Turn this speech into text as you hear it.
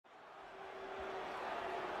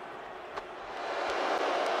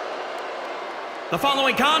The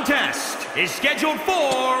following contest is scheduled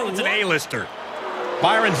for... It's an A-lister.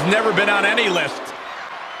 Byron's never been on any list.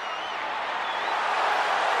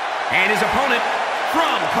 And his opponent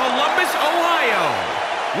from Columbus, Ohio,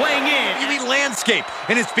 weighing in... You mean landscape,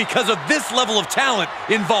 and it's because of this level of talent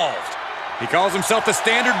involved. He calls himself the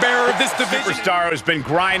standard bearer of this division. Superstar has been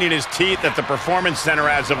grinding his teeth at the Performance Center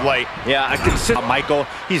as of late. Yeah, I consider Michael.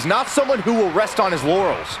 He's not someone who will rest on his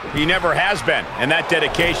laurels. He never has been, and that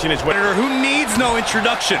dedication is what... Who needs no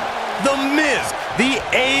introduction? The Miz, the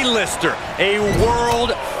A-lister, a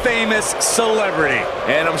world-famous celebrity.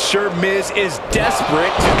 And I'm sure Miz is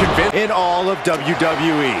desperate to convince in all of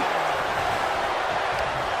WWE.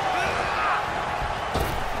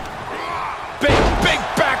 Big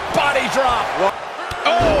back body drop.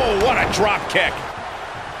 Oh, what a drop kick.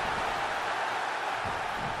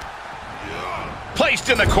 Placed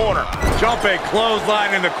in the corner. Jumping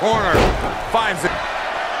clothesline in the corner. Finds it.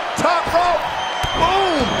 Top rope.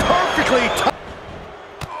 Boom. Perfectly.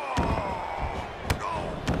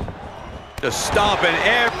 The stomp and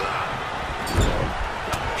air.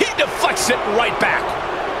 He deflects it right back.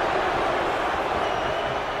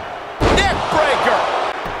 Neck breaker.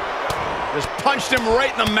 Just punched him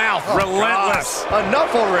right in the mouth. Oh, relentless. God.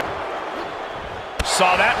 Enough already.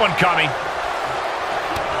 Saw that one coming.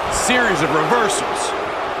 Series of reversals.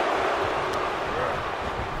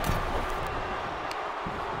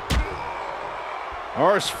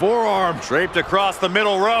 Horse forearm. Draped across the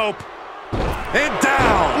middle rope. And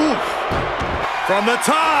down. Oof. From the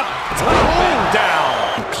top. And down.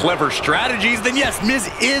 Clever strategies. Then yes, Miz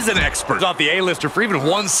is an expert. Off the A-lister for even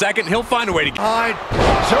 1 second. He'll find a way to... High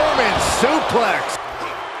German suplex.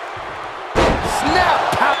 Snap.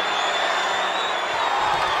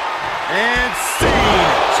 And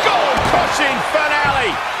scene. Skull-crushing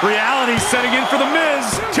finale. Reality setting in for the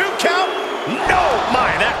Miz. 2 count. No, my,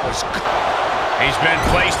 that was... He's been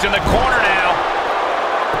placed in the corner now.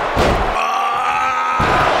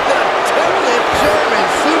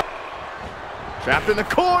 Trapped in the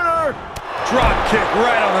corner. Drop kick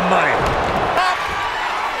right on the money.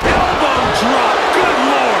 Elbow drop. Good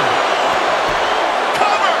Lord.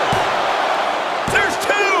 Cover. There's 2.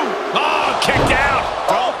 Oh, kicked out.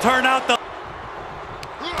 Don't turn out the...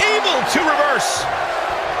 Able to reverse.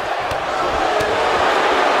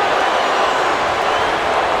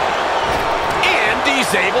 And he's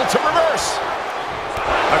able to reverse.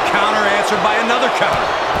 A counter answered by another counter.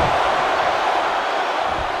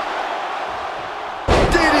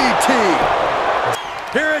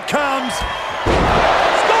 Here it comes.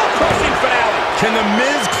 Skull-crushing finale. Can the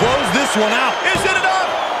Miz close this one out? Is it enough?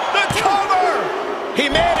 The cover. He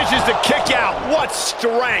manages to kick out. What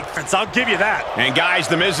strength. I'll give you that. And guys,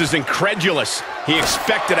 the Miz is incredulous. He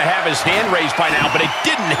expected to have his hand raised by now, but it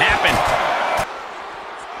didn't happen.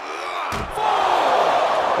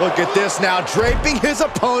 Look at this now, draping his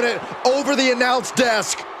opponent over the announce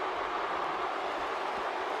desk.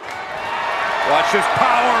 Watch his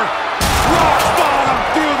power. Rock bottom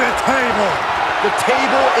through the table. The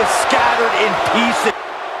table is scattered in pieces.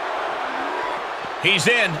 He's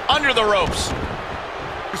in, under the ropes.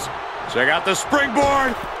 Check out the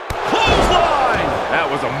springboard. Clothesline. That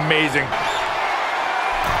was amazing.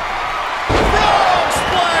 Frog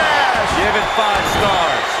splash. Give it 5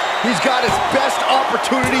 stars. He's got his best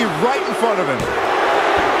opportunity right in front of him.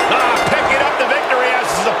 Picking up the victory as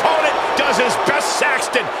his opponent does his best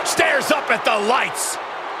Saxton. Stares up at the lights.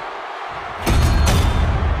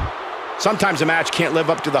 Sometimes a match can't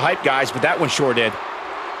live up to the hype, guys, but that one sure did.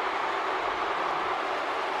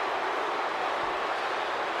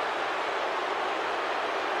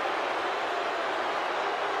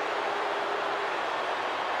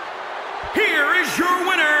 Here is your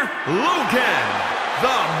winner, Logan,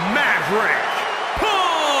 the Maverick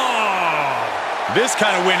Paul. This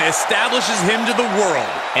kind of win establishes him to the world.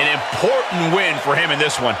 An important win for him in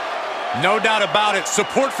this one. No doubt about it,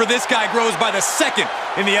 support for this guy grows by the second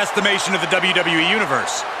in the estimation of the WWE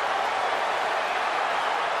Universe.